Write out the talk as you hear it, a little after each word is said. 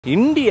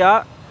India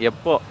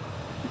எப்போ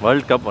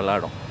world cup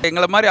விளையாடும்?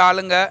 எங்களை மாதிரி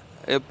ஆளுங்க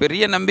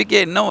பெரிய நம்பிக்கையை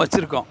இன்னும்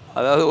வச்சுருக்கோம்.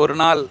 அதாவது ஒரு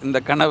நாள் இந்த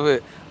கனவு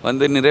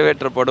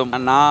நிறைவேற்றப்படும்.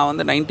 நான்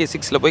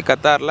 96 போய்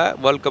கத்தாரில்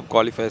வேர்ல்ட் கப்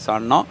குவாலிஃபைஸ்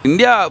ஆனோம்.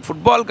 இந்தியா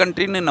ஃபுட்பால்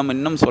கண்ட்ரின்னு நம்ம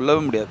இன்னும்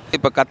சொல்லவே முடியாது.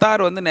 இப்போ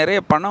கத்தார்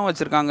நிறைய பணம்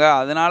வச்சுருக்காங்க,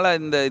 அதனால்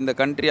இந்த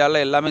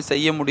கண்ட்ரியால் எல்லாமே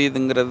செய்ய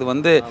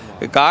முடியுதுங்கிறது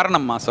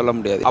காரணமாக சொல்ல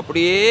முடியாது.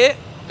 அப்படியே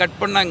கட்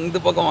பண்ணாங்க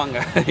இந்த பக்கம் வாங்க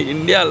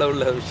இந்தியாவில்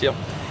உள்ள விஷயம்.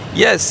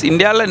 எஸ்,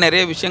 இந்தியாவில்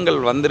நிறைய விஷயங்கள்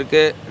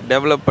வந்திருக்கு,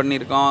 டெவலப்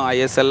பண்ணியிருக்கோம்,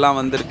 ஐஎஸ்எல்லாம்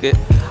வந்திருக்கு.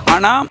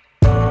 ஆனால்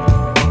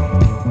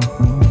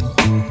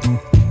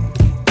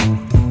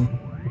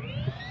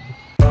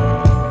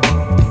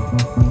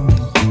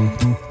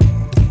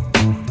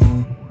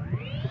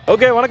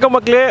ஓகே, வணக்கம்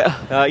மக்களே.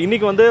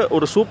 இன்றைக்கி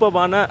ஒரு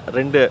சூப்பர்பான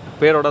ரெண்டு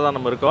பேரோட தான்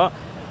நம்ம இருக்கோம்.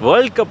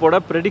 வேர்ல்ட் கப்போட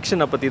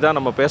ப்ரெடிக்ஷனை பற்றி தான்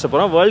நம்ம பேச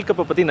போகிறோம். வேர்ல்ட்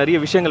கப்பை பற்றி நிறைய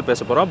விஷயங்கள்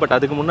பேச போகிறோம். பட்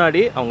அதுக்கு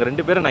முன்னாடி அவங்க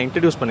ரெண்டு பேரை நான்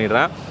இன்ட்ரடியூஸ்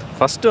பண்ணிடுறேன்.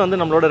 ஃபஸ்ட்டு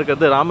நம்மளோட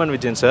இருக்கிறது ராமன்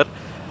விஜயன் சார்.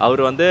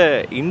 அவர்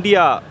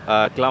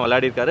இந்தியாக்கெலாம்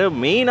விளையாடிருக்காரு.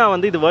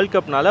 மெயினாக இது வேர்ல்ட்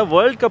கப்னால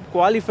வேர்ல்ட் கப்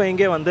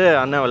குவாலிஃபைங்கே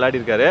அண்ணன்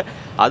விளையாடிருக்காரு.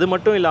 அது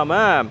மட்டும்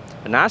இல்லாமல்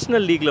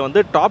நேஷ்னல்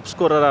லீக்கில் டாப்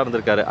ஸ்கோரராக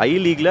இருந்திருக்காரு. ஐ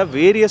லீக்கில்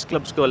வேரியஸ்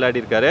கிளப்ஸ்க்கு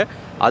விளையாடிருக்காரு.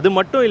 அது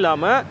மட்டும்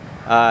இல்லாமல்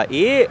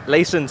ஏ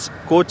லைசன்ஸ்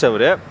கோச்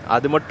அவர்.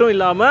 அது மட்டும்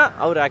இல்லாமல்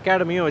அவர்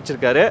அகாடமியும்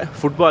வச்சுருக்காரு.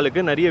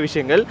 ஃபுட்பாலுக்கு நிறைய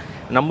விஷயங்கள்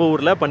நம்ம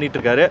ஊரில்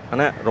பண்ணிகிட்ருக்காரு.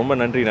 ஆனால் ரொம்ப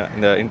நன்றிண்ணா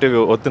இந்த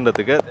இன்டர்வியூ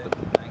ஒத்துன்றதுக்கு.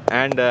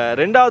 அண்ட்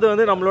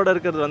ரெண்டாவது நம்மளோட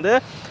இருக்கிறது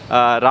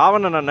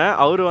ராவணன் அண்ணன்.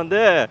 அவர்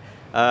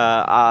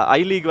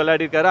ஐ லீக்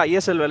விளையாடிருக்காரு,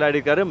 ஐஎஸ்எல்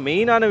விளையாடிருக்காரு.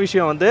 மெயினான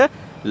விஷயம்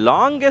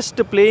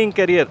லாங்கெஸ்ட் பிளேயிங்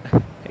கரியர்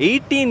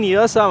 18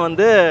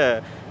 இயர்ஸாக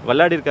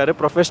விளையாடிருக்காரு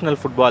ப்ரொஃபஷ்னல்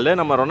ஃபுட்பாலு.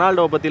 நம்ம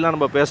ரொனால்டோவை பற்றிலாம்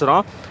நம்ம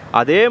பேசுகிறோம்.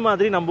 அதே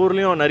மாதிரி நம்ம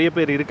ஊர்லேயும் நிறைய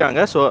பேர்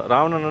இருக்காங்க. ஸோ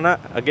ராவணண்ணா,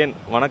 அகெயின்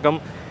வணக்கம்,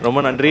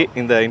 ரொம்ப நன்றி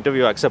இந்த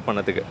இன்டர்வியூ அக்செப்ட்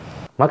பண்ணதுக்கு.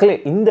 மக்களே,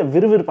 இந்த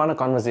விறுவிறுப்பான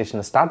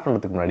கான்வர்சேஷனை ஸ்டார்ட்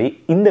பண்ணுறதுக்கு முன்னாடி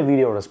இந்த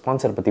வீடியோட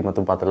ஸ்பான்சர் பற்றி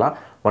மட்டும் பார்த்துலாம்.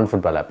 One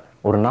football app.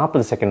 ஒரு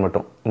 40 செகண்ட்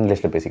மட்டும்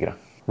இங்கிலீஷில் பேசிக்கிறேன்.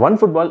 One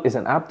Football is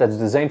an app that's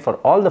designed for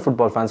all the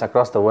football fans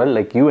across the world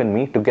like you and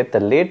me to get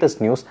the latest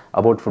news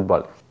about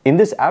football. In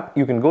this app,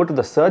 you can go to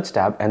the search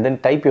tab and then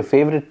type your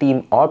favorite team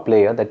or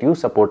player that you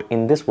support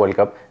in this World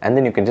Cup, and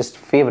then you can just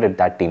favorite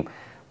that team.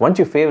 Once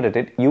you favorite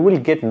it, you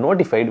will get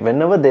notified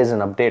whenever there's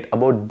an update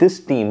about this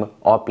team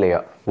or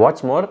player.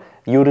 What's more,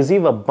 you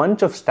receive a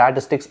bunch of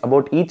statistics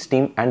about each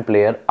team and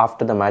player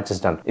after the match is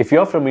done. If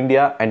you're from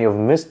India and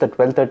you've missed the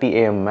 12:30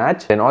 AM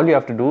match, then all you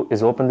have to do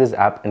is open this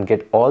app and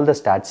get all the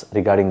stats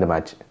regarding the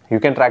match. You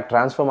can track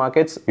transfer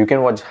markets, you can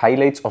watch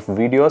highlights of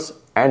videos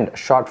and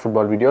short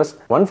football videos.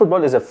 One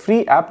Football is a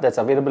free app that's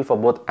available for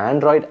both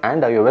Android and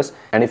iOS,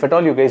 and if at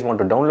all you guys want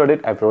to download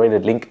it, I provided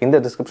a link in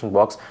the description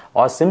box,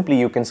 or simply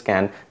you can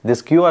scan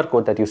this QR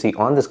code that you see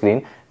on the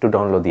screen to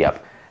download the app.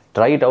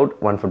 Try it out,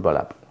 One Football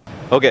app.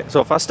 Okay, so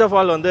first of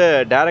all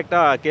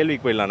டேரெக்டாக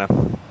கேள்விக்கு போயிடலாண்ணே.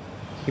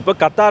 இப்போ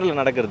கத்தாரில்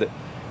நடக்கிறது,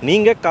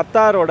 நீங்கள்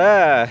கத்தாரோட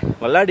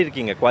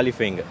விளையாடிருக்கீங்க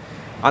குவாலிஃபைங்க.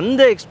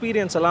 அந்த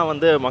experience எல்லாம்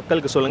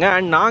மக்களுக்கு சொல்லுங்கள்.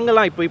 அண்ட்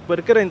நாங்களாம் இப்போ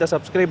இருக்கிற இந்த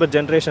சப்ஸ்கிரைபர்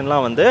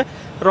ஜென்ரேஷன்லாம்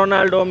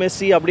ரொனால்டோ,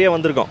 மெஸ்ஸி அப்படியே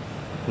வந்திருக்கோம்.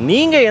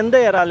 நீங்கள் எந்த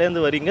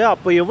ஏராலேருந்து வரீங்க?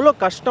 அப்போ எவ்வளோ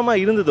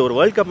கஷ்டமாக இருந்தது ஒரு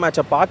வேர்ல்ட் கப்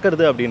மேட்சை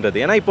பார்க்குறது அப்படின்றது?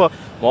 ஏன்னா இப்போ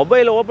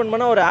மொபைலை ஓப்பன்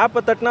பண்ணால் ஒரு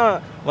ஆப்பை தட்டினா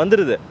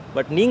வந்துடுது.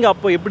 பட் நீங்கள்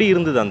அப்போ எப்படி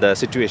இருந்தது அந்த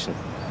சிச்சுவேஷன்?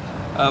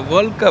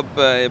 வேர்ல்ட் கப்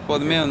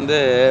எப்போதுமே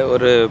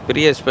ஒரு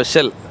பெரிய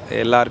ஸ்பெஷல்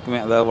எல்லாருக்குமே,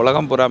 அதாவது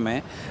உலகம் பூராமே.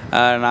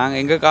 நாங்கள்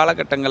எங்கள்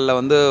காலகட்டங்களில்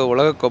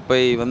உலகக்கோப்பை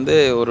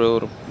ஒரு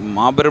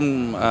மாபெரும்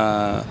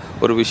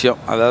ஒரு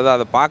விஷயம். அதாவது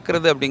அதை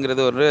பார்க்குறது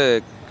அப்படிங்கிறது ஒரு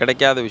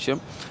கிடைக்காத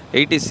விஷயம்.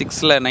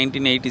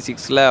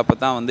 1986 அப்போ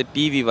தான்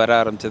டிவி வர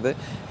ஆரம்பித்தது.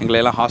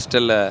 எங்களையெல்லாம்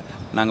ஹாஸ்டலில்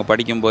நாங்கள்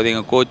படிக்கும்போது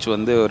எங்கள் கோச்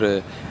ஒரு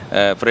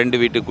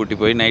ஃப்ரெண்டு வீட்டுக்கு கூட்டி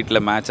போய்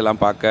நைட்டில்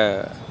மேட்செல்லாம் பார்க்க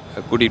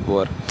கூட்டிகிட்டு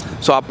போவார்.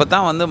 ஸோ அப்போ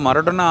தான்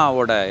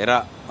மரடோனாவோட எரா,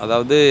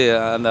 அதாவது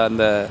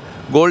அந்த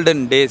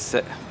கோல்டன் டேஸ்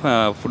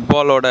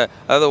ஃபுட்பாலோட,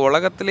 அதாவது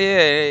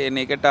உலகத்திலேயே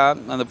என்னை கேட்டால்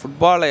அந்த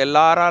ஃபுட்பாலை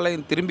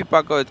எல்லாராலையும் திரும்பி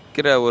பார்க்க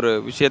வைக்கிற ஒரு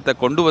விஷயத்தை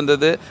கொண்டு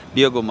வந்தது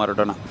டியோகோ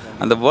மரடோனா.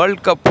 அந்த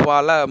வேர்ல்ட்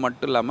கப்பால்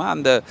மட்டும் இல்லாமல்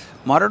அந்த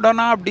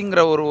மரடோனா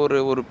அப்படிங்கிற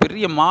ஒரு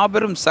பெரிய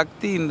மாபெரும்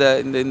சக்தி இந்த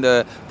இந்த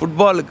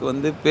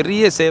ஃபுட்பாலுக்கு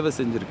பெரிய சேவை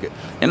செஞ்சுருக்கு.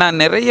 ஏன்னா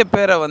நிறைய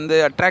பேரை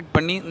அட்ராக்ட்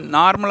பண்ணி,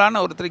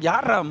 நார்மலான ஒருத்தர்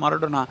யாரா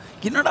மரடோனா,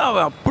 என்னடா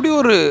அப்படி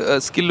ஒரு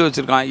ஸ்கில்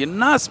வச்சுருக்கான்,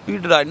 என்ன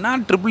ஸ்பீடுடா, என்ன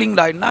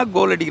ட்ரிப்ளிங்டா, என்ன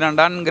கோல்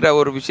அடிக்கிறான்டான்ங்கிற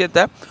ஒரு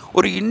விஷயத்த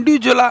ஒரு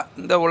இண்டிவிஜுவலாக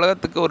இந்த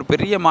உலகத்துக்கு ஒரு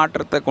பெரிய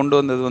மாற்றத்தை கொண்டு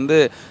வந்தது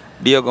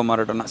டியோகோ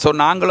மரடோனா. ஸோ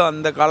நாங்களும்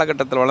அந்த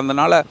காலகட்டத்தில்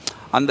வளர்ந்தனால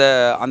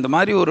அந்த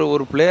மாதிரி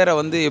ஒரு பிளேயரை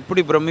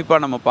எப்படி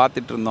பிரமிப்பாக நம்ம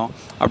பார்த்துட்டு இருந்தோம்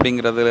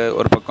அப்படிங்கிறது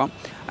ஒரு பக்கம்.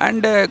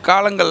 அண்டு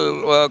காலங்கள்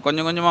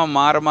கொஞ்சம் கொஞ்சமாக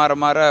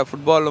மாற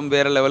ஃபுட்பாலும்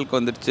வேறு லெவலுக்கு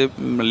வந்துடுச்சு.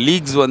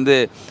 லீக்ஸ்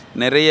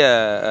நிறைய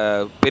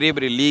பெரிய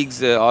பெரிய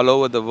leaks all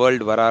over the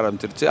world வர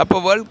ஆரம்பிச்சிருச்சு. அப்போ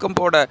வேர்ல்ட்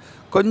கப்போட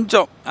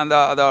கொஞ்சம்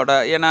அதோட,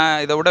 ஏன்னா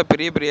இதை விட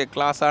பெரிய பெரிய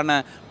கிளாஸான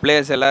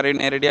பிளேயர்ஸ்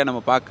எல்லாரையும் நேரடியாக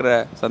நம்ம பார்க்குற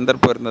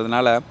சந்தர்ப்பம்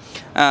இருந்ததுனால,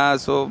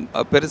 ஸோ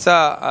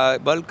பெருசாக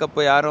வேர்ல்ட்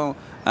கப்பை யாரும்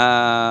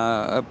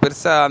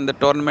பெருசாக அந்த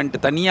டோர்னமெண்ட்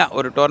தனியாக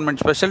ஒரு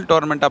டோர்னமெண்ட் ஸ்பெஷல்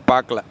டோர்னமெண்ட்டாக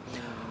பார்க்கல.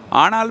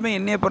 ஆனாலுமே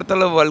என்னையை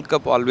பொறுத்தளவு வேர்ல்ட்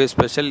கப் ஆல்வேஸ்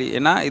ஸ்பெஷல்.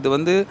 ஏன்னா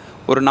இது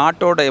ஒரு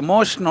நாட்டோட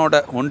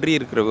எமோஷனோட ஒன்றி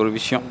இருக்கிற ஒரு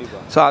விஷயம்.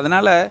 ஸோ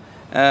அதனால்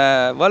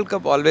வேர்ல்ட்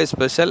கப் ஆல்வேஸ்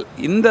ஸ்பெஷல்.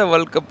 இந்த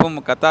வேர்ல்ட் கப்பும்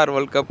கத்தார்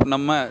வேர்ல்ட் கப்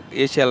நம்ம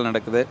ஏஷியாவில்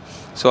நடக்குது.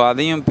 ஸோ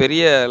அதையும்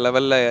பெரிய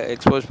லெவலில்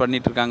எக்ஸ்போஸ்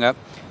பண்ணிகிட்ருக்காங்க.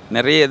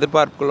 நிறைய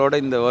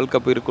எதிர்பார்ப்புகளோடு இந்த வேர்ல்ட்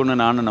கப்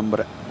இருக்குன்னு நானும்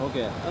நம்புகிறேன்.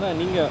 ஓகே, ஆனால்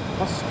நீங்கள்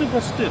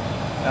ஃபஸ்ட்டு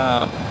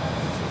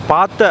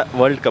பார்த்த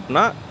வேர்ல்ட்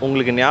கப்னா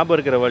உங்களுக்கு ஞாபகம்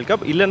இருக்கிற வேர்ல்ட்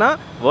கப், இல்லைனா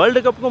வேர்ல்டு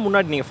கப்புக்கு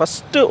முன்னாடி நீங்கள்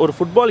ஃபஸ்ட்டு ஒரு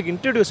ஃபுட்பாலுக்கு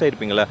இன்ட்ரடியூஸ்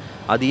ஆகிருப்பீங்களே,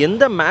 அது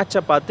எந்த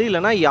மேட்சை பார்த்து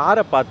இல்லைனா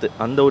யாரை பார்த்து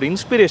அந்த ஒரு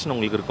இன்ஸ்பிரேஷன்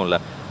உங்களுக்கு இருக்கும்ல,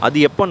 அது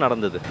எப்போ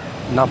நடந்தது?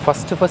 நான்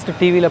ஃபஸ்ட்டு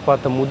டிவியில்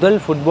பார்த்த முதல்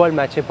ஃபுட்பால்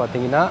மேட்சே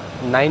பார்த்தீங்கன்னா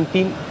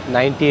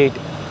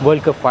 1998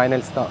 வேர்ல்ட் கப்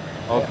ஃபைனல்ஸ் தான்.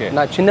 ஓகே,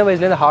 நான் சின்ன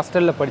வயசுலேருந்து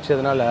ஹாஸ்டலில்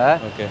படித்ததுனால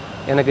ஓகே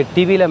எனக்கு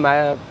டிவியில்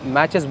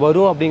மேட்சஸ்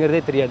வரும்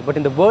அப்படிங்கிறதே தெரியாது. பட்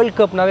இந்த வேர்ல்ட்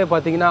கப்னாவே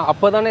பார்த்தீங்கன்னா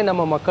அப்போ தானே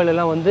நம்ம மக்கள்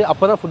எல்லாம் வந்து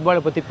அப்போ தான்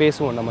ஃபுட்பாலை பற்றி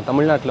பேசுவோம் நம்ம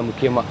தமிழ்நாட்டில்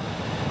முக்கியமாக.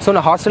 ஸோ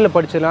நான் ஹாஸ்டலில்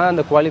படித்ததுனால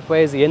அந்த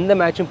குவாலிஃபயர்ஸ் எந்த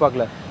மேட்சும்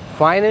பார்க்கல.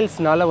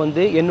 ஃபைனல்ஸ்னால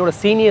வந்து என்னோடய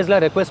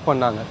சீனியர்ஸ்லாம் ரெக்வெஸ்ட்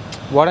பண்ணாங்க,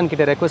 வார்டன்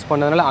கிட்ட ரெக்வெஸ்ட்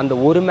பண்ணதுனால அந்த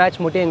ஒரு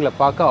மேட்ச் மட்டும் எங்களை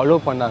பார்க்க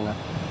அலோவ் பண்ணாங்க.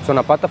 ஸோ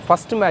நான் பார்த்த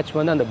ஃபஸ்ட் மேட்ச்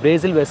வந்து அந்த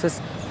பிரேசில் வெர்சஸ்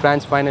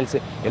ஃப்ரான்ஸ் ஃபைனல்ஸு.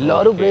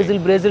 எல்லோரும்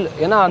பிரேசில்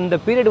ஏன்னா அந்த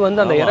பீரியட்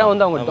வந்து அந்த இடம்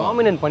வந்து அவங்க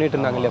டாமினேட் பண்ணிட்டு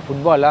இருந்தாங்க இல்லையா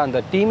ஃபுட்பாலில். அந்த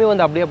டீமே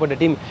வந்து அப்படியேப்பட்ட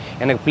டீம்.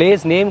 எனக்கு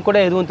பிளேயர்ஸ் நேம் கூட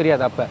எதுவும்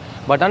தெரியாது அப்போ.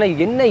 பட் ஆனால்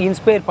என்ன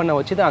இன்ஸ்பயர் பண்ண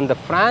வச்சுது அந்த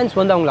ஃப்ரான்ஸ்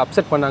வந்து அவங்களை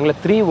அப்செட் பண்ணாங்களே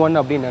 3-1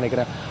 அப்படின்னு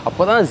நினைக்கிறேன்.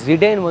 அப்போ தான்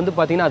ஜிடேன் வந்து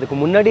பார்த்தீங்கன்னா அதுக்கு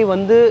முன்னாடி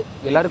வந்து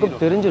எல்லாருக்கும்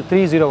தெரிஞ்சு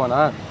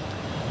 3-0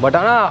 பட்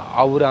ஆனால்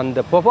அவர்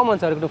அந்த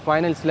பெர்ஃபார்மன்ஸாக இருக்கட்டும்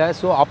ஃபைனல்ஸில்.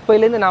 ஸோ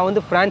அப்போலேருந்து நான்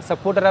வந்து ஃப்ரான்ஸ்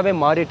சப்போர்ட்டராகவே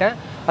மாறிட்டேன்.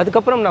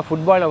 அதுக்கப்புறம் நான்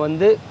ஃபுட்பாலை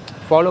வந்து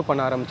ஃபாலோ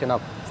பண்ண ஆரம்பித்தேன்.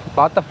 நான்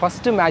பார்த்த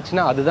ஃபஸ்ட்டு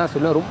மேட்ச்னால் அதுதான்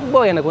சொல்லுவேன்.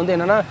 ரொம்ப எனக்கு வந்து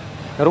என்னென்னா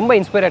ரொம்ப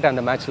இன்ஸ்பயர் ஆகிட்டேன்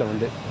அந்த மேட்ச்சில்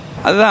வந்து.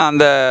 அதுதான்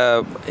அந்த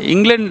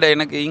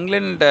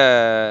இங்கிலாந்து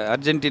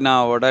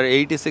அர்ஜென்டினாவோட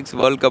 86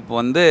 வேர்ல்ட் கப்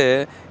வந்து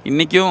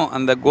இன்றைக்கும்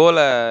அந்த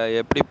கோலை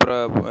எப்படி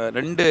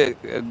 2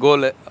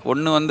 கோலு,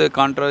 ஒன்று வந்து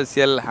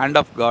கான்ட்ரவர்சியல் ஹேண்ட்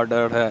ஆஃப்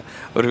காடோட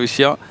ஒரு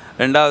விஷயம்,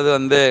 ரெண்டாவது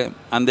வந்து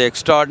அந்த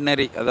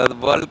எக்ஸ்ட்ராடினரி அதாவது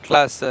வேர்ல்ட்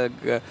கிளாஸ்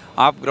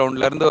ஆஃப்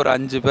கிரவுண்ட்லேருந்து ஒரு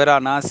 5 பேர்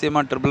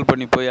அனாவசியமாக ட்ரிபிள்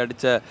பண்ணி போய்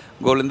அடித்த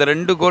கோல். இந்த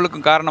 2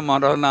 கோலுக்கும் காரணம்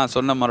நான்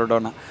சொன்ன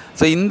மரடோனா.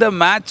 ஸோ இந்த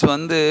மேட்ச்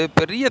வந்து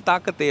பெரிய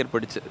தாக்கத்தை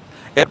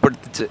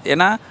ஏற்படுத்துச்சு.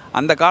 ஏன்னா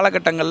அந்த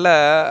காலகட்டங்களில்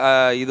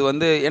இது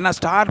வந்து ஏன்னா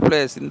ஸ்டார்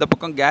பிளேயர்ஸ் இந்த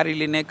பக்கம் கேரி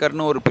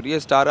லினேக்கர்னு ஒரு பெரிய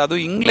ஸ்டார்,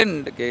 அதுவும்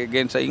இங்கிலாந்து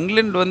கேம்ஸாக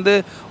இங்கிலாந்து வந்து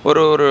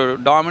ஒரு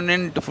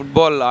டாமினன்ட்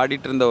ஃபுட்பால்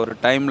ஆடிட்டு இருந்த ஒரு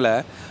டைமில்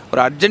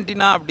ஒரு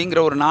அர்ஜென்டினா அப்படிங்கிற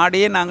ஒரு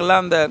நாடையே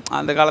நாங்களாம்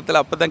அந்த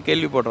காலத்தில் அப்போ தான்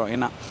கேள்விப்படுறோம்.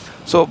 ஏன்னா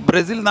ஸோ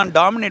பிரேசில் தான்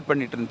டாமினேட்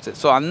பண்ணிட்டு இருந்துச்சு.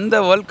 ஸோ அந்த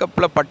வேர்ல்ட்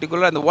கப்பில்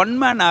பர்டிகுலர் அந்த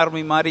 1 மேன்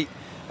ஆர்மி மாதிரி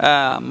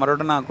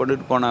மறுபடியும் நான்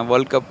கொண்டுட்டு போன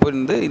வேர்ல்ட் கப்பு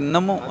வந்து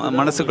இன்னமும்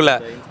மனசுக்குள்ளே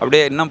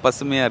அப்படியே இன்னும்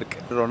பசுமையாக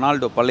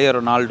இருக்குது. பழைய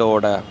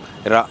ரொனால்டோவோட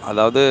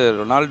அதாவது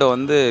ரொனால்டோ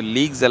வந்து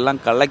லீக்ஸ் எல்லாம்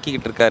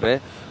கலக்கிக்கிட்டு இருக்காரு.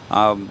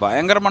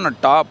 பயங்கரமான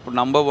டாப்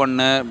நம்பர்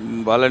 1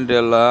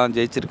 வாலண்டியர்லாம்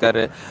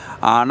ஜெயிச்சிருக்காரு.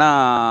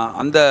 ஆனால்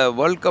அந்த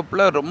வேர்ல்ட்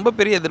கப்பில் ரொம்ப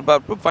பெரிய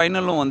எதிர்பார்ப்பு.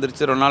 ஃபைனலும்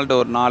வந்துருச்சு. ரொனால்டோ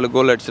ஒரு 4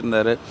 கோல்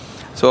அடிச்சிருந்தார்.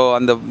 ஸோ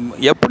அந்த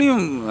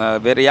எப்படியும்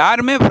வேறு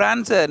யாருமே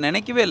ஃப்ரான்ஸை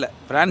நினைக்கவே இல்லை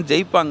ஃப்ரான்ஸ்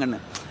ஜெயிப்பாங்கன்னு.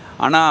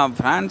 ஆனால்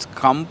ஃப்ரான்ஸ்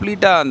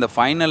கம்ப்ளீட்டாக அந்த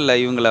ஃபைனலில்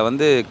இவங்களை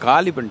வந்து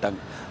காலி பண்ணிட்டாங்க.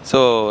 ஸோ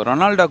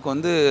ரொனால்டோக்கு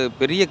வந்து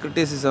பெரிய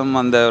கிரிட்டிசிசம்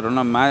அந்த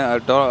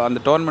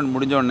டோர்னமெண்ட்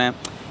முடிஞ்சோடனே.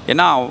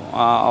 ஏன்னா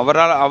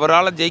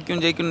அவரால்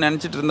ஜெயிக்கும்னு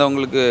நினச்சிட்டு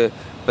இருந்தவங்களுக்கு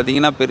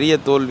பார்த்திங்கன்னா பெரிய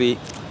தோல்வி.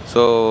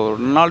 ஸோ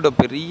ரொனால்டோ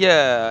பெரிய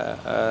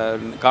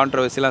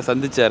கான்ட்ரவர்சிலாம்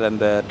சந்தித்தார்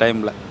அந்த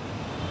டைமில்.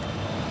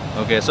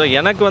 ஓகே, ஸோ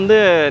எனக்கு வந்து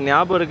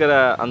ஞாபகம் இருக்கிற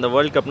அந்த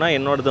வேர்ல்ட் கப்னா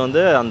என்னோடது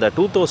வந்து அந்த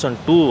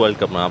 2002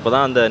 வேர்ல்ட் கப்னா. அப்போ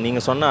தான் அந்த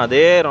நீங்கள் சொன்ன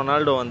அதே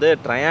ரொனால்டோ வந்து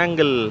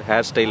ட்ரையாங்கிள்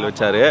ஹேர் ஸ்டைல்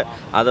வச்சார்.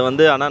 அதை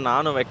வந்து ஆனால்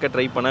நானும் வைக்க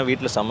ட்ரை பண்ணேன்,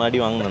 வீட்டில் செம்மடி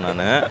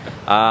வாங்கினேன் நான்.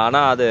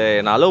 ஆனால் அது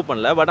நான் அலோவ்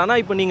பண்ணல. பட்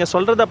ஆனால் இப்போ நீங்கள்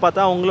சொல்கிறத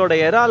பார்த்தா உங்களோட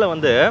எராவில்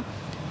வந்து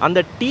அந்த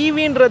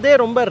டிவின்றதே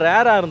ரொம்ப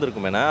ரேராக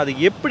இருந்திருக்குமேண்ணா. அது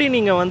எப்படி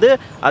நீங்கள் வந்து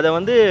அதை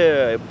வந்து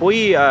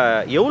போய்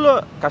எவ்வளோ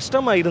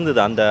கஷ்டமாக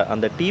இருந்தது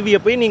அந்த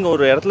டிவியை போய் நீங்கள்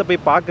ஒரு இடத்துல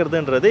போய்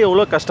பார்க்குறதுன்றது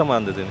எவ்வளோ கஷ்டமாக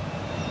இருந்தது?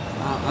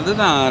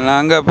 அதுதான்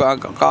நாங்கள்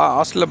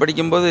ஹாஸ்டலில்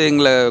படிக்கும்போது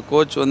எங்களை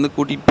கோச் வந்து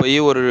கூட்டிகிட்டு போய்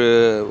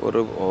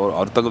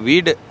ஒருத்தவங்க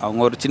வீடு,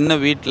 அவங்க ஒரு சின்ன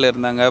வீட்டில்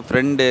இருந்தாங்க.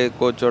 ஃப்ரெண்டு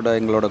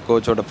எங்களோட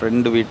கோச்சோட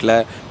ஃப்ரெண்டு வீட்டில்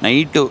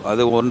நைட்டு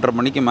அது 1:30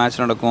 மணிக்கு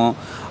மேட்ச் நடக்கும்.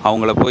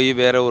 அவங்கள போய்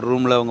வேறு ஒரு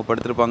ரூமில் அவங்க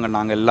படுத்துருப்பாங்க.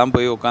 நாங்கள் எல்லாம்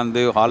போய்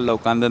உட்காந்து ஹாலில்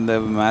உட்காந்து அந்த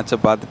மேட்ச்சை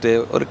பார்த்துட்டு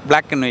ஒரு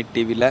பிளாக் அண்ட் ஒயிட்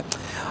டிவியில்.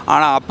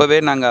 ஆனால் அப்போவே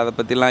நாங்கள் அதை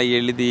பற்றிலாம்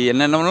எழுதி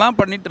என்னென்னலாம்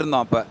பண்ணிகிட்டு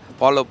இருந்தோம். அப்போ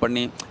ஃபாலோ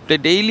பண்ணி இப்போ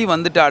டெய்லி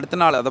வந்துட்டு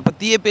அடுத்த நாள் அதை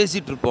பற்றியே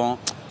பேசிகிட்டு இருப்போம்.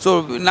 ஸோ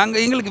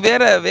எங்களுக்கு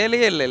வேறு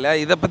வேலையே இல்லைல்ல,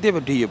 இதை பற்றியே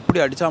பற்றி எப்படி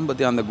அடித்தான்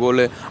பற்றி அந்த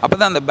கோலு. அப்போ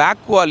தான் அந்த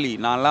பேக் வாலி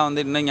நான்லாம்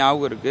வந்து இன்னும்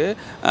ஞாபகம் இருக்குது.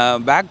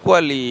 பேக்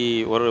வாலி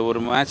ஒரு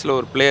மேட்ச்சில்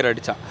ஒரு பிளேயர்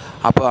அடித்தான்.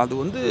 அப்போ அது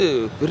வந்து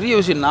பெரிய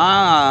விஷயம்.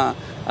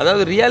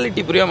 அதாவது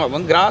ரியாலிட்டி புரியாமல்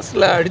அவன்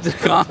கிராஸில்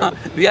அடிச்சிருக்கான்.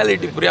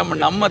 ரியாலிட்டி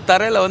புரியாமல் நம்ம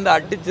தரையில் வந்து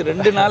அடிச்சு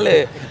 2 நாள்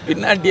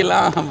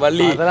பின்னாடியெல்லாம்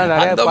வலி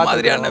அந்த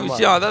மாதிரியான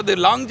விஷயம். அதாவது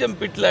லாங் ஜம்ப்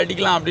பிட்டில்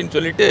அடிக்கலாம் அப்படின்னு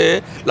சொல்லிட்டு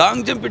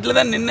லாங் ஜம்ப் பிட்டில்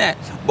தான் நின்னேன்.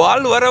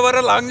 பால்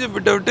வர லாங் ஜம்ப்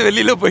பிட்டை விட்டு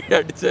வெளியில் போய்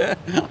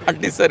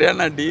அடித்தேன்.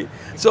 சரியான அடி.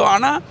 ஸோ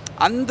ஆனால்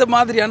அந்த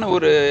மாதிரியான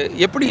ஒரு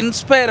எப்படி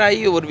இன்ஸ்பயர்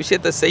ஆகி ஒரு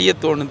விஷயத்தை செய்ய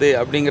தோணுது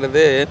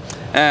அப்படிங்கிறது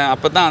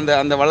அப்போ தான்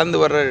அந்த வளர்ந்து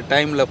வர்ற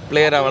டைமில்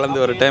பிளேயராக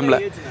வளர்ந்து வர்ற டைமில்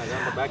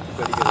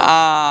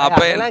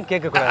அப்போ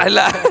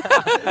இல்லை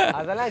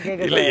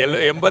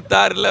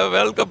 86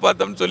 வேர்ல்ட் கப்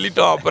பார்த்தோம்னு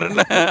சொல்லிட்டோம். அப்புறம்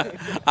என்ன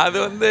அது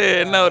வந்து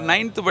என்ன ஒரு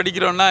 9th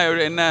படிக்கிறோன்னா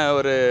என்ன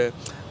ஒரு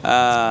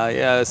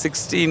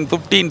 16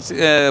 15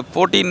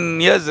 14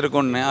 இயர்ஸ்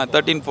இருக்கும்னு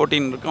 13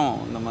 14 இருக்கும்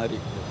இந்த மாதிரி.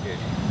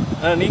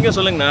 நீங்கள்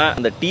சொல்லுங்கண்ணா,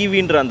 அந்த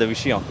டிவின்ற அந்த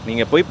விஷயம்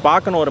நீங்கள் போய்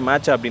பார்க்கணும் ஒரு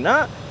மேட்ச் அப்படின்னா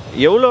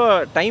எவ்வளோ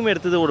டைம்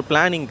எடுத்தது ஒரு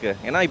பிளானிங்க்கு?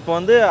 ஏன்னா இப்போ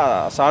வந்து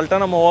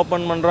அசால்ட்டாக நம்ம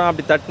ஓப்பன் பண்ணுறோம்,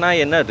 அப்படி தட்டினா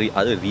என்ன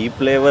அது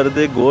ரீப்ளே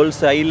வருது,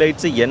 கோல்ஸ்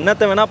ஹைலைட்ஸு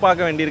என்னத்தை வேணால்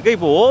பார்க்க வேண்டியிருக்கு.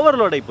 இப்போ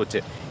ஓவர்லோட் ஆகி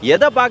போச்சு,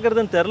 எதை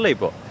பார்க்குறதுன்னு தெரில.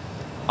 இப்போ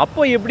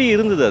அப்போ எப்படி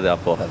இருந்தது அது?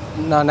 அப்போது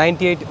நான்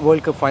 98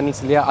 வேர்ல்ட் கப்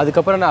ஃபைனல்ஸ் இல்லையா,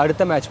 அதுக்கப்புறம் நான்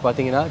அடுத்த மேட்ச்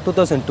பார்த்தீங்கன்னா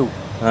 2002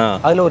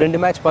 அதில் ஒரு 2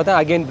 மேட்ச் பார்த்தேன்.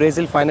 அகெயின்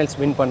பிரேசில் ஃபைனல்ஸ்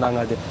வின் பண்ணாங்க.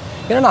 அது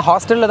ஏன்னா நான்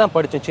ஹாஸ்டலில் தான்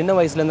படித்தேன் சின்ன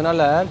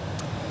வயசுலேருந்தனால.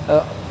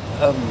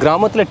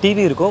 கிராமத்தில்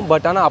டிவி இருக்கும்,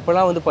 பட் ஆனால்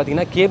அப்போலாம் வந்து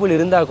பார்த்திங்கன்னா கேபிள்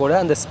இருந்தால் கூட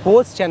அந்த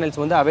ஸ்போர்ட்ஸ்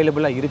சேனல்ஸ் வந்து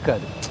அவைலபிளாக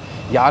இருக்காது.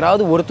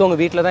 யாராவது ஒருத்தவங்க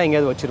வீட்டில் தான்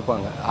எங்கேயாவது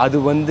வச்சுருப்பாங்க. அது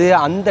வந்து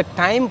அந்த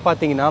டைம்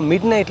பார்த்திங்கன்னா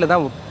மிட் நைட்டில்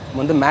தான்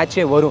வந்து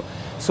மேட்சே வரும்.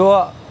 ஸோ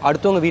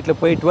அடுத்தவங்க வீட்டில்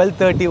போய்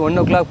 12:30 1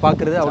 o'clock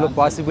பார்க்குறது அவ்வளோ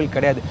பாசிபிள்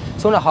கிடையாது.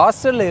 ஸோ நான்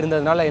ஹாஸ்டலில்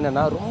இருந்ததுனால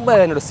என்னென்னா, ரொம்ப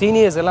என்னோடய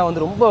சீனியர்ஸ் எல்லாம்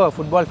வந்து ரொம்ப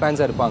ஃபுட்பால்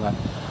ஃபேன்ஸாக இருப்பாங்க.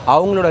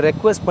 அவங்களோட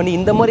ரெக்வஸ்ட் பண்ணி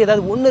இந்த மாதிரி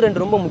ஏதாவது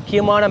 1-2 ரொம்ப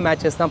முக்கியமான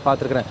மேட்சஸ் தான்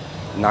பார்த்துருக்குறேன்.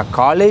 நான்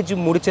காலேஜ்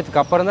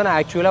முடித்ததுக்கு அப்புறம் தான் நான்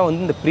ஆக்சுவலாக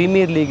வந்து இந்த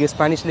ப்ரீமியர் லீக்,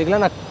 ஸ்பானிஷ்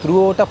லீக்லாம் நான் த்ரூ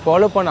அவுட்டாக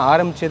ஃபாலோ பண்ண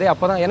ஆரம்பித்ததே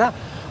அப்போ தான். ஏன்னா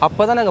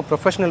அப்போ தான் நாங்கள்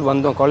ப்ரொஃபஷனல்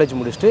வந்தோம் காலேஜ்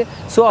முடிச்சுட்டு.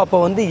 ஸோ அப்போ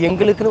வந்து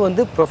எங்களுக்குன்னு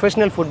வந்து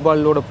ப்ரொஃபஷனல்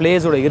ஃபுட்பாலோட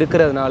பிளேயர்ஸோட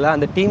இருக்கிறதுனால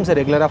அந்த டீம்ஸை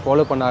ரெகுலராக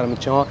ஃபாலோ பண்ண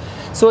ஆரம்பித்தோம்.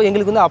 ஸோ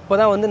எங்களுக்கு வந்து அப்போ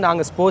தான் வந்து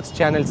நாங்கள் ஸ்போர்ட்ஸ்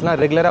சேனல்ஸ்லாம்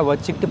ரெகுலராக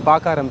வச்சுக்கிட்டு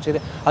பார்க்க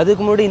ஆரம்பிச்சது.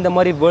 அதுக்கு முன்னாடி இந்த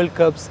மாதிரி வேர்ல்ட்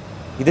கப்ஸ்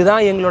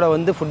இதுதான் எங்களோட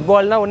வந்து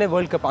ஃபுட்பால்னால் உடனே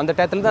வேர்ல்ட் கப் அந்த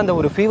டயத்தில் தான் அந்த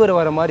ஒரு ஃபீவர்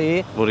வர மாதிரி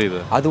புரியுது.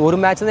 அது ஒரு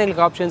மேட்ச் தான்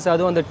எங்களுக்கு ஆப்ஷன்ஸ்.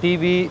 அதுவும் அந்த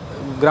டிவி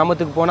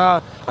கிராமத்துக்கு போனால்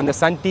அந்த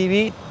சன்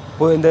டிவி,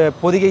 இந்த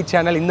பொதிகை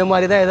சேனல் இந்த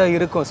மாதிரி தான் ஏதோ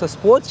இருக்கும். ஸோ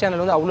ஸ்போர்ட்ஸ்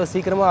சேனல் வந்து அவ்வளோ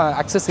சீக்கிரமாக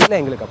அக்சஸ் இல்லை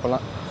எங்களுக்கு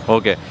அப்போல்லாம்.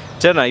 ஓகே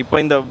சரிண்ணா, இப்போ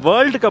இந்த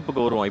வேர்ல்டு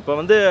கப்புக்கு வருவோம். இப்போ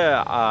வந்து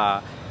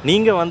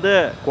நீங்கள் வந்து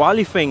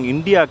குவாலிஃபைங்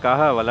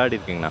இந்தியாவுக்காக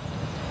விளையாடிருக்கீங்கண்ணா.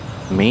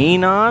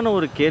 மெயினான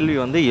ஒரு கேள்வி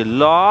வந்து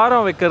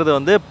எல்லாரும் வைக்கிறது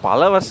வந்து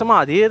பல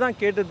வருஷமாக அதே தான்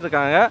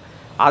கேட்டுட்ருக்காங்க.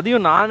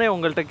 அதையும் நானே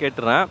உங்கள்கிட்ட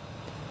கேட்டுறேன்,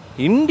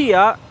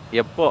 இந்தியா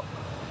எப்போ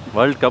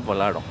வேர்ல்ட் கப்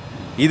விளையாடும்?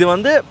 இது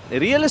வந்து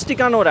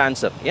ரியலிஸ்டிக்கான ஒரு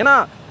ஆன்சர். ஏன்னா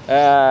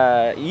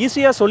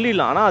ஈஸியாக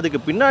சொல்லிடலாம், ஆனால் அதுக்கு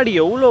பின்னாடி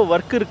எவ்வளோ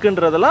ஒர்க்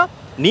இருக்குன்றதெல்லாம்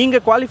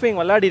நீங்கள் குவாலிஃபைங்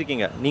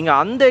விளையாடிருக்கீங்க. நீங்கள்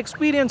அந்த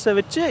எக்ஸ்பீரியன்ஸை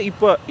வச்சு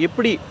இப்போ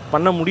எப்படி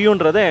பண்ண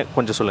முடியுன்றதை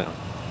கொஞ்சம் சொல்லுங்கள்.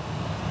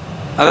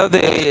 அதாவது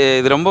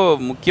இது ரொம்ப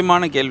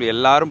முக்கியமான கேள்வி,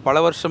 எல்லாரும்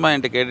பல வருஷமாக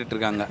என்கிட்ட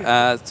கேட்டுட்ருக்காங்க.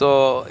 ஸோ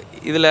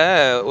இதில்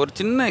ஒரு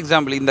சின்ன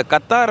எக்ஸாம்பிள், இந்த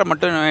கத்தாரை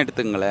மட்டும்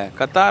எடுத்துங்களேன்.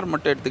 கத்தார்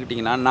மட்டும்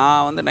எடுத்துக்கிட்டிங்கன்னா,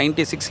 நான் வந்து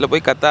 96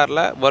 போய்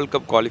கத்தாரில் வேர்ல்ட்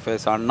கப்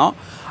குவாலிஃபைஸ் ஆனோம்,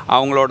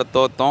 அவங்களோட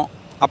தோத்தோம்.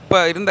 அப்போ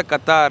இருந்த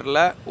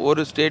கத்தாரில்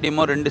ஒரு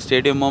ஸ்டேடியமோ 2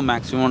 ஸ்டேடியமோ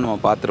மேக்ஸிமம் நம்ம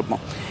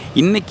பார்த்துருப்போம்.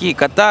 இன்றைக்கி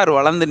கத்தார்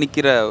வளர்ந்து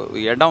நிற்கிற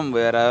இடம்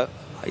வேறு,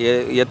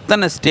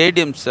 எத்தனை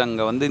ஸ்டேடியம்ஸ்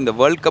அங்கே வந்து இந்த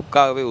வேர்ல்ட்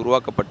கப்புக்காகவே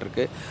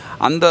உருவாக்கப்பட்டிருக்கு.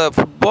 அந்த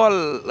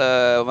ஃபுட்பால்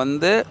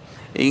வந்து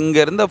இங்கே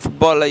இருந்த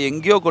ஃபுட்பாலை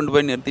எங்கேயோ கொண்டு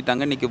போய்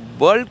நிறுத்திட்டாங்க. இன்றைக்கி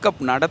வேர்ல்ட்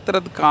கப்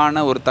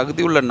நடத்துறதுக்கான ஒரு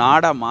தகுதியுள்ள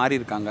நாடாக மாறி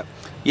இருக்காங்க.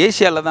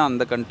 ஏஷியாவில் தான்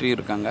அந்த கண்ட்ரியும்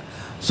இருக்காங்க.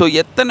 ஸோ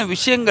எத்தனை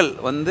விஷயங்கள்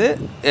வந்து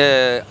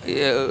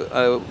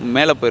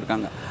மேலே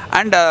போயிருக்காங்க.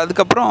 அண்ட்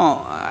அதுக்கப்புறம்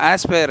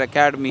ஆஸ்பயர்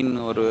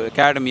அகாடமின்னு ஒரு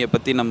அகாடமியை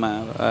பற்றி நம்ம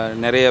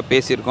நிறைய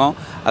பேசியிருக்கோம்.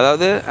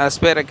 அதாவது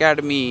ஆஸ்பயர்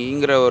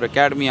அகாடமிங்கிற ஒரு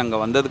அகாடமி அங்கே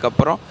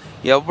வந்ததுக்கப்புறம்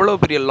எவ்வளோ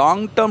பெரிய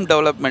லாங் டேர்ம்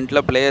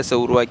டெவலப்மெண்ட்டில் பிளேயர்ஸை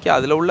உருவாக்கி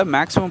அதில் உள்ள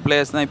மேக்ஸிமம்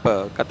பிளேயர்ஸ் தான் இப்போ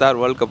கத்தார்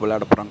வேர்ல்ட் கப்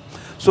விளையாட போகிறாங்க.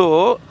 ஸோ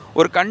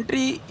ஒரு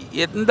கண்ட்ரி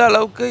எந்த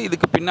அளவுக்கு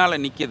இதுக்கு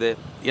பின்னால் நிற்கிது,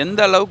 எந்த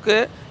அளவுக்கு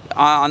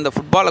அந்த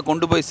ஃபுட்பாலை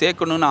கொண்டு போய்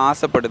சேர்க்கணுன்னு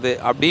ஆசைப்படுது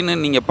அப்படின்னு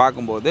நீங்கள்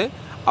பார்க்கும்போது,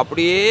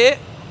 அப்படியே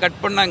கட்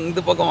பண்ணால்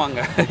இந்த பக்கம்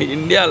வாங்க,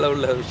 இந்தியாவில்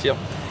உள்ள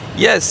விஷயம்.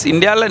 எஸ்,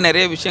 இந்தியாவில்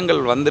நிறைய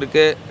விஷயங்கள்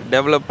வந்திருக்கு,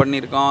 டெவலப்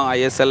பண்ணியிருக்கோம்,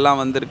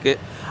 ஐஎஸ்எல்லாம் வந்திருக்கு.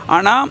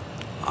 ஆனால்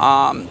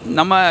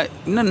நம்ம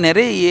இன்னும்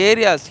நிறைய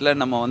ஏரியாஸில்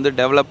நம்ம வந்து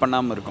டெவலப்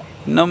பண்ணாமல் இருக்கோம்.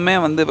 இன்னுமே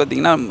வந்து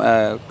பார்த்திங்கன்னா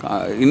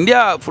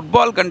இந்தியா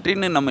ஃபுட்பால்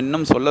கண்ட்ரின்னு நம்ம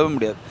இன்னும் சொல்லவே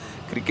முடியாது.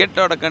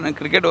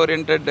 கிரிக்கெட்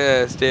ஓரியன்ட்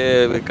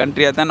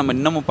கண்ட்ரியாக தான் நம்ம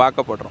இன்னமும்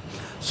பார்க்கப்படுறோம்.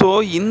 ஸோ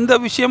இந்த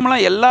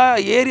விஷயம்லாம் எல்லா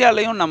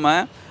ஏரியாலையும் நம்ம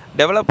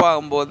டெவலப்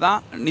ஆகும்போது தான்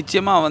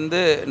நிச்சயமாக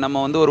வந்து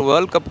நம்ம வந்து ஒரு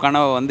வேர்ல்ட் கப்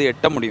கனவை வந்து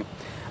எட்ட முடியும்.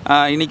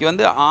 இன்றைக்கி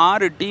வந்து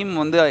 6 டீம்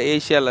வந்து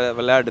ஏஷியாவில்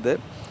விளையாடுது.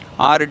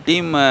 6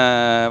 டீம்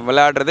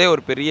விளையாடுறதே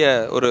ஒரு பெரிய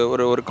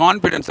ஒரு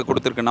கான்ஃபிடென்ஸை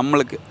கொடுத்துருக்கு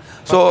நம்மளுக்கு.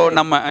 ஸோ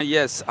நம்ம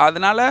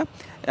அதனால்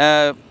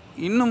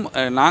இன்னும்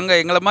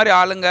நாங்கள் எங்களை மாதிரி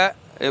ஆளுங்க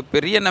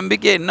பெரிய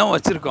நம்பிக்கையை இன்னும்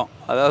வச்சுருக்கோம்.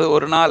 அதாவது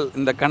ஒரு நாள்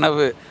இந்த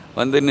கனவு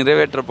வந்து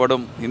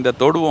நிறைவேற்றப்படும், இந்த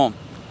தொடுவோம்,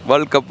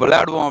 வேர்ல்ட் கப்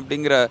விளையாடுவோம்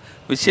அப்படிங்கிற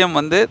விஷயம்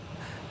வந்து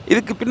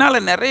இதுக்கு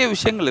பின்னால் நிறைய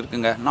விஷயங்கள்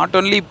இருக்குங்க. நாட்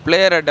ஓன்லி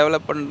பிளேயரை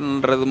டெவலப்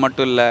பண்ணுறது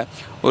மட்டும் இல்லை,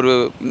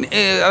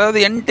 அதாவது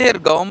என்டையர்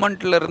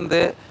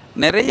கவர்மெண்ட்லேருந்து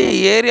நிறைய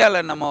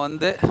ஏரியாவில் நம்ம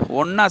வந்து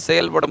ஒன்றா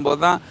செயல்படும்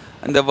போது தான்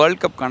இந்த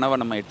வேர்ல்ட் கப் கனவை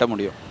நம்ம எட்ட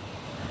முடியும்.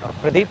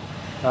 பிரதீப்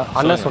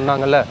அண்ணன்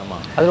சொன்னாங்கல்ல,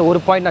 அதில்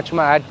ஒரு பாயிண்ட் நான்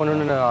சும்மா ஆட்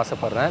பண்ணணுன்னு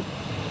ஆசைப்பட்றேன்.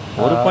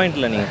 ஒரு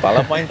பாயிண்ட்டில் நீங்கள் பல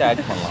பாயிண்ட் ஆட்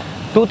பண்ணலாம்.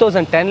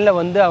 2010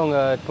 வந்து அவங்க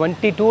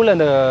 22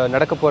 அந்த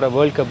நடக்க போகிற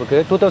வேர்ல்ட் கப்புக்கு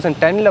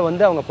 2010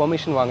 வந்து அவங்க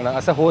பெர்மிஷன் வாங்கினாங்க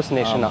அஸ் அ ஹோஸ்ட்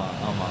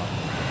நேஷனாக.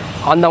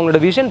 அந்த அவங்களோட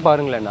விஷன்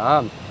பாருங்களேன்னா,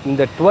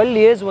 இந்த 12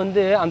 இயர்ஸ்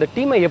வந்து அந்த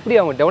டீமை எப்படி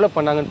அவங்க டெவலப்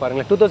பண்ணாங்கன்னு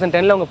பாருங்களேன்.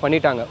 2010 அவங்க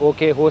பண்ணிட்டாங்க,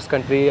 ஓகே ஹோஸ்ட்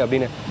கண்ட்ரி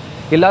அப்படின்னு.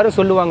 எல்லாரும்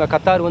சொல்லுவாங்க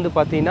கத்தார் வந்து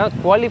பார்த்தீங்கன்னா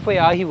குவாலிஃபை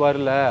ஆகி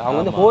வரல, அவங்க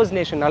வந்து ஹோஸ்ட்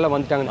நேஷனால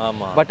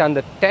வந்துட்டாங்க. பட் அந்த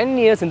 10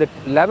 இயர்ஸ் இந்த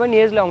 11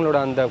 இயர்ஸில் அவங்களோட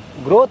அந்த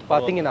க்ரோத்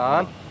பார்த்தீங்கன்னா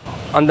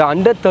அந்த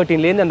அண்டர்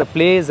 13லேருந்து அந்த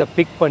பிளேயர்ஸை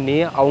பிக் பண்ணி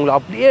அவங்கள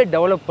அப்படியே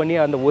டெவலப் பண்ணி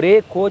அந்த ஒரே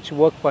கோச்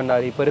ஒர்க்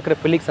பண்ணார். இப்போ இருக்கிற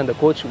ஃபிலிக்ஸ் அந்த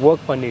கோச்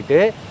ஒர்க் பண்ணிவிட்டு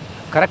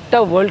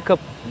கரெக்டாக வேர்ல்ட்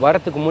கப்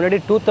வரத்துக்கு முன்னாடி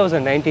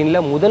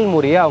 2019 முதல்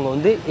முறையாக அவங்க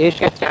வந்து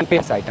ஏஷியா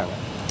சாம்பியன்ஸ் ஆகிட்டாங்க.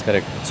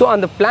 கரெக்ட். ஸோ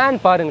அந்த பிளான்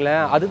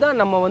பாருங்களேன்,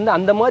 அதுதான் நம்ம வந்து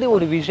அந்த மாதிரி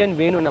ஒரு விஷன்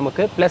வேணும்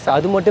நமக்கு. ப்ளஸ்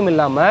அது மட்டும்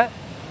இல்லாமல்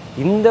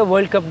இந்த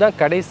வேர்ல்ட் கப் தான்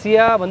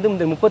கடைசியாக வந்து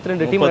இந்த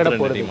 32 டீம் ஆட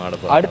போகிறது.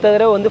 அடுத்த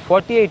தடவை வந்து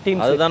 48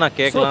 டீம்ஸ். அதுதான் நான்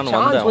கேட்கலாம்னு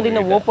சான்ஸ் வந்து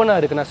இன்னும் ஓப்பனாக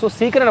இருக்குண்ணா. ஸோ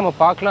சீக்கிரம் நம்ம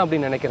பார்க்கலாம்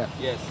அப்படின்னு நினைக்கிறேன்.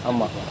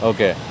 ஆமாம்.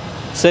 ஓகே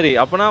சரி,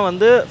 அப்போனா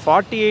வந்து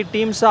 48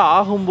 டீம்ஸாக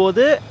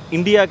ஆகும்போது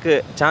இந்தியாவுக்கு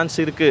சான்ஸ்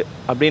இருக்குது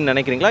அப்படின்னு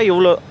நினைக்கிறீங்களா?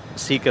 எவ்வளோ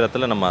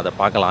சீக்கிரத்தில் நம்ம அதை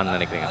பார்க்கலான்னு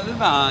நினைக்கிறீங்க?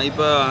 அதுதான்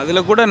இப்போ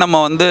அதில் கூட நம்ம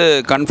வந்து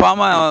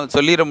கன்ஃபார்மாக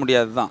சொல்லிட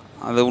முடியாது தான்,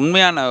 அது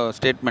உண்மையான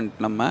ஸ்டேட்மெண்ட்.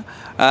 நம்ம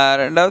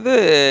ரெண்டாவது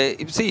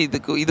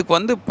இதுக்கு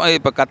வந்து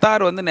இப்போ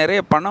கத்தார் வந்து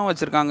நிறைய பணம்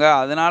வச்சுருக்காங்க,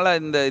 அதனால்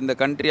இந்த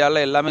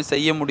கண்ட்ரியால் எல்லாமே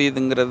செய்ய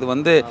முடியுதுங்கிறது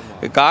வந்து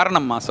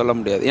காரணமாக சொல்ல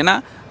முடியாது. ஏன்னா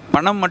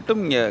பணம்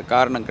மட்டும் இங்கே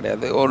காரணம்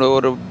கிடையாது.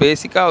 ஒரு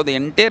பேசிக்காக ஒரு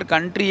entire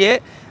கண்ட்ரியே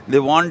they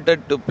wanted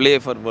to play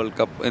for World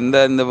Cup,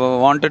 இந்த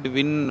wanted to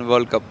win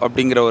World Cup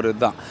அப்படிங்கிற ஒரு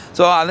இதுதான்.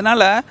 ஸோ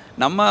அதனால்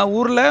நம்ம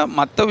ஊரில்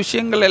மற்ற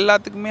விஷயங்கள்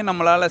எல்லாத்துக்குமே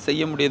நம்மளால்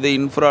செய்ய முடியுது,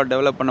 இன்ஃப்ரா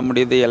டெவலப் பண்ண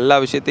முடியுது, எல்லா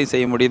விஷயத்தையும்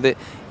செய்ய முடியுது.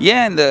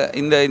 ஏன்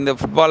இந்த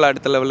ஃபுட்பால்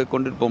அடுத்த லெவலுக்கு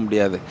கொண்டுட்டு போக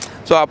முடியாது?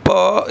 ஸோ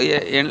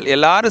அப்போது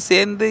எல்லோரும்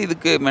சேர்ந்து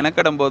இதுக்கு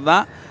மெனக்கடும் போது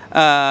தான்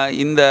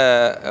இந்த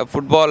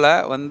ஃபுட்பாலை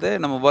வந்து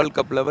நம்ம வேர்ல்ட்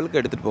கப் லெவலுக்கு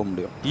எடுத்துகிட்டு போக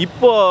முடியும்.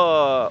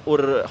 இப்போது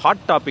ஒரு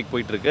ஹாட் டாபிக்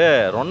போயிட்டுருக்கு,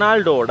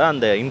 ரொனால்டோவோட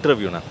அந்த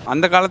இன்டர்வியூனா.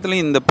 இந்த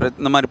காலத்துலேயும்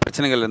இந்த மாதிரி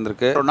பிரச்சனைகள்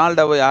இருந்திருக்கு.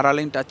 ரொனால்டோவை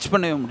யாராலையும் டச்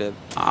பண்ணவே முடியாது.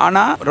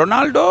 ஆனால்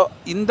ரொனால்டோ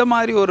இந்த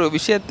மாதிரி ஒரு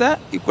விஷயத்தை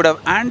could have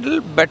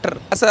handled better.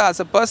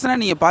 as a பர்சனாக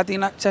நீங்கள்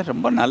பார்த்தீங்கன்னா சார்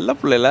ரொம்ப நல்ல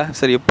பிள்ளைல,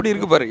 சரி எப்படி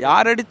இருக்கு பாரு,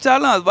 யார்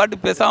அடித்தாலும் அது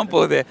பாட்டு பேசாமல்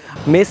போகுது.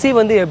 மெஸ்ஸி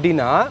வந்து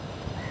எப்படின்னா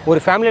ஒரு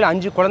ஃபேமிலியில்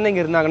 5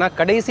 குழந்தைங்க இருந்தாங்கன்னா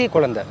கடைசி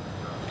குழந்தை,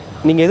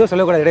 நீங்கள் எதுவும்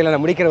சொல்லக்கூடாது இடையில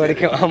நான் முடிக்கிற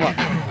வரைக்கும். ஆமாம்,